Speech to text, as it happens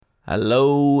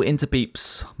Hello,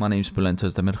 Interpeeps. My name's Bulento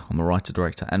Özdemir. I'm a writer,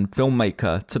 director, and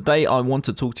filmmaker. Today, I want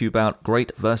to talk to you about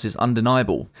great versus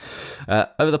undeniable.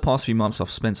 Over the past few months, I've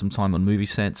spent some time on movie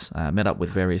sets, met up with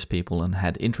various people, and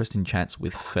had interesting chats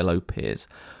with fellow peers.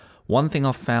 One thing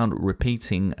I've found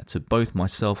repeating to both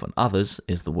myself and others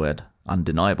is the word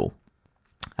undeniable.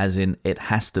 As in, it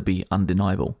has to be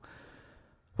undeniable.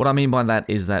 What I mean by that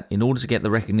is that in order to get the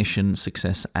recognition,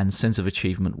 success, and sense of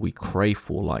achievement we crave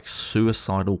for like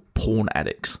suicidal porn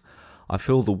addicts, I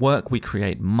feel the work we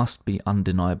create must be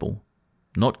undeniable.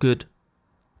 Not good,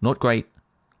 not great,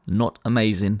 not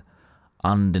amazing,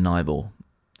 undeniable.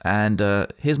 And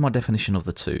here's my definition of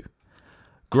the two.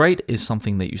 Great is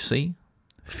something that you see,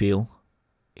 feel,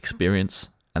 experience,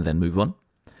 and then move on.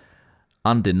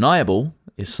 Undeniable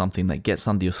is something that gets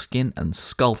under your skin and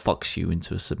skull fucks you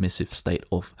into a submissive state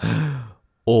of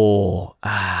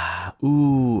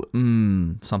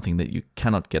something that you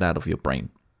cannot get out of your brain.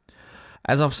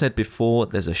 As I've said before,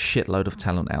 there's a shitload of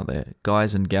talent out there,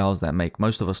 guys and gals that make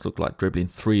most of us look like dribbling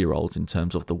 3-year-olds in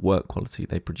terms of the work quality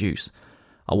they produce.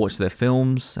 I watch their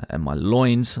films and my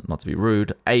loins, not to be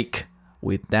rude, ache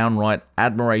with downright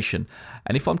admiration,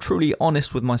 and if I'm truly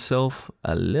honest with myself,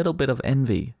 a little bit of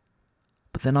envy.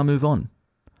 But then I move on.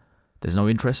 There's no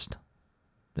interest.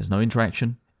 There's no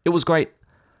interaction. It was great.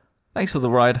 Thanks for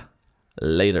the ride.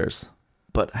 Laters.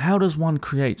 But how does one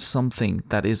create something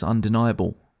that is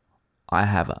undeniable? I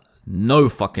have no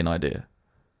fucking idea.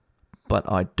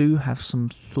 But I do have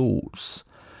some thoughts.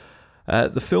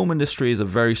 The film industry is a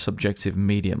very subjective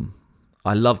medium.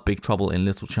 I love Big Trouble in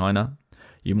Little China.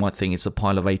 You might think it's a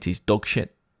pile of 80s dog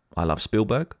shit. I love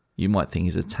Spielberg. You might think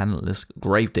he's a talentless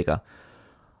gravedigger.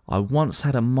 I once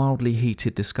had a mildly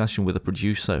heated discussion with a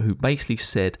producer who basically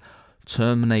said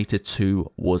Terminator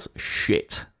 2 was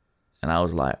shit. And I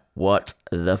was like, what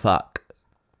the fuck?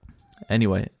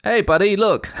 Anyway, hey buddy,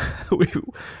 look.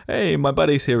 Hey, my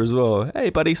buddy's here as well. Hey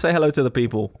buddy, say hello to the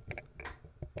people.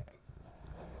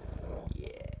 Yeah,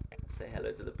 say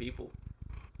hello to the people.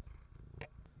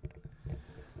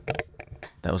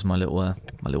 That was my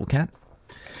little cat.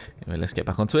 Anyway, let's get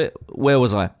back onto it. Where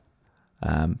was I?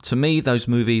 To me, those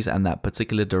movies and that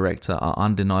particular director are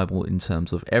undeniable in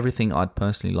terms of everything I'd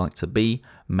personally like to be,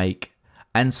 make,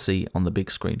 and see on the big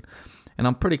screen. And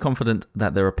I'm pretty confident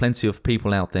that there are plenty of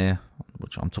people out there,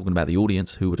 which I'm talking about the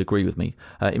audience, who would agree with me.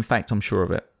 In fact, I'm sure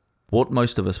of it. What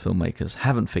most of us filmmakers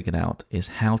haven't figured out is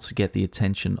how to get the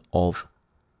attention of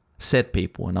said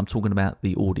people, and I'm talking about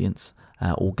the audience,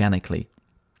 organically.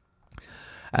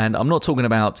 And I'm not talking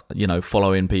about,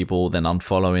 following people, then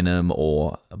unfollowing them,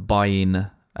 or buying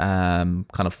kind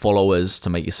of followers to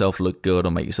make yourself look good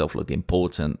or make yourself look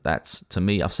important. That's, to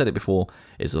me, I've said it before,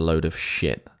 is a load of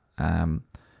shit.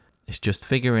 It's just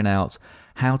figuring out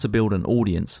how to build an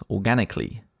audience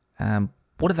organically.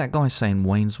 What did that guy say in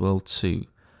Wayne's World 2?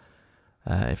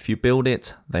 If you build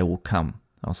it, they will come.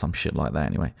 Or some shit like that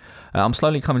anyway. I'm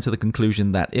slowly coming to the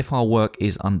conclusion that if our work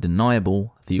is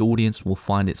undeniable, the audience will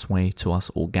find its way to us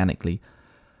organically.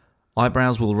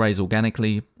 Eyebrows will raise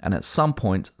organically, and at some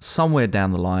point, somewhere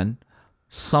down the line,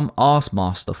 some arse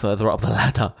master further up the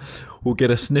ladder will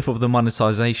get a sniff of the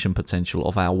monetization potential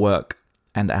of our work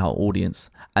and our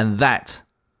audience. And that,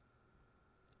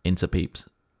 Interpeeps,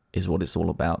 is what it's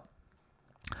all about.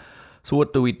 So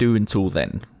what do we do until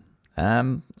then?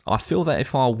 I feel that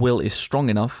if our will is strong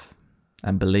enough,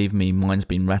 and believe me, mine's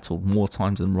been rattled more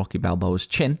times than Rocky Balboa's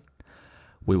chin,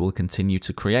 we will continue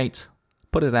to create,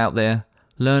 put it out there,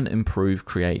 learn, improve,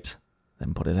 create,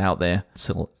 then put it out there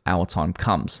till our time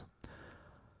comes.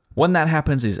 When that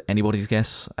happens is anybody's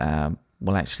guess.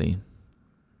 Well, actually,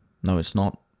 no, it's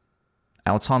not.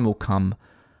 Our time will come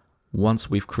once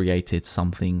we've created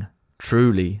something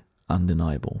truly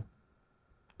undeniable.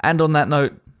 And on that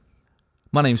note,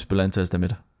 my name's Bulento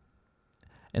Özdemir.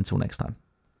 Until next time.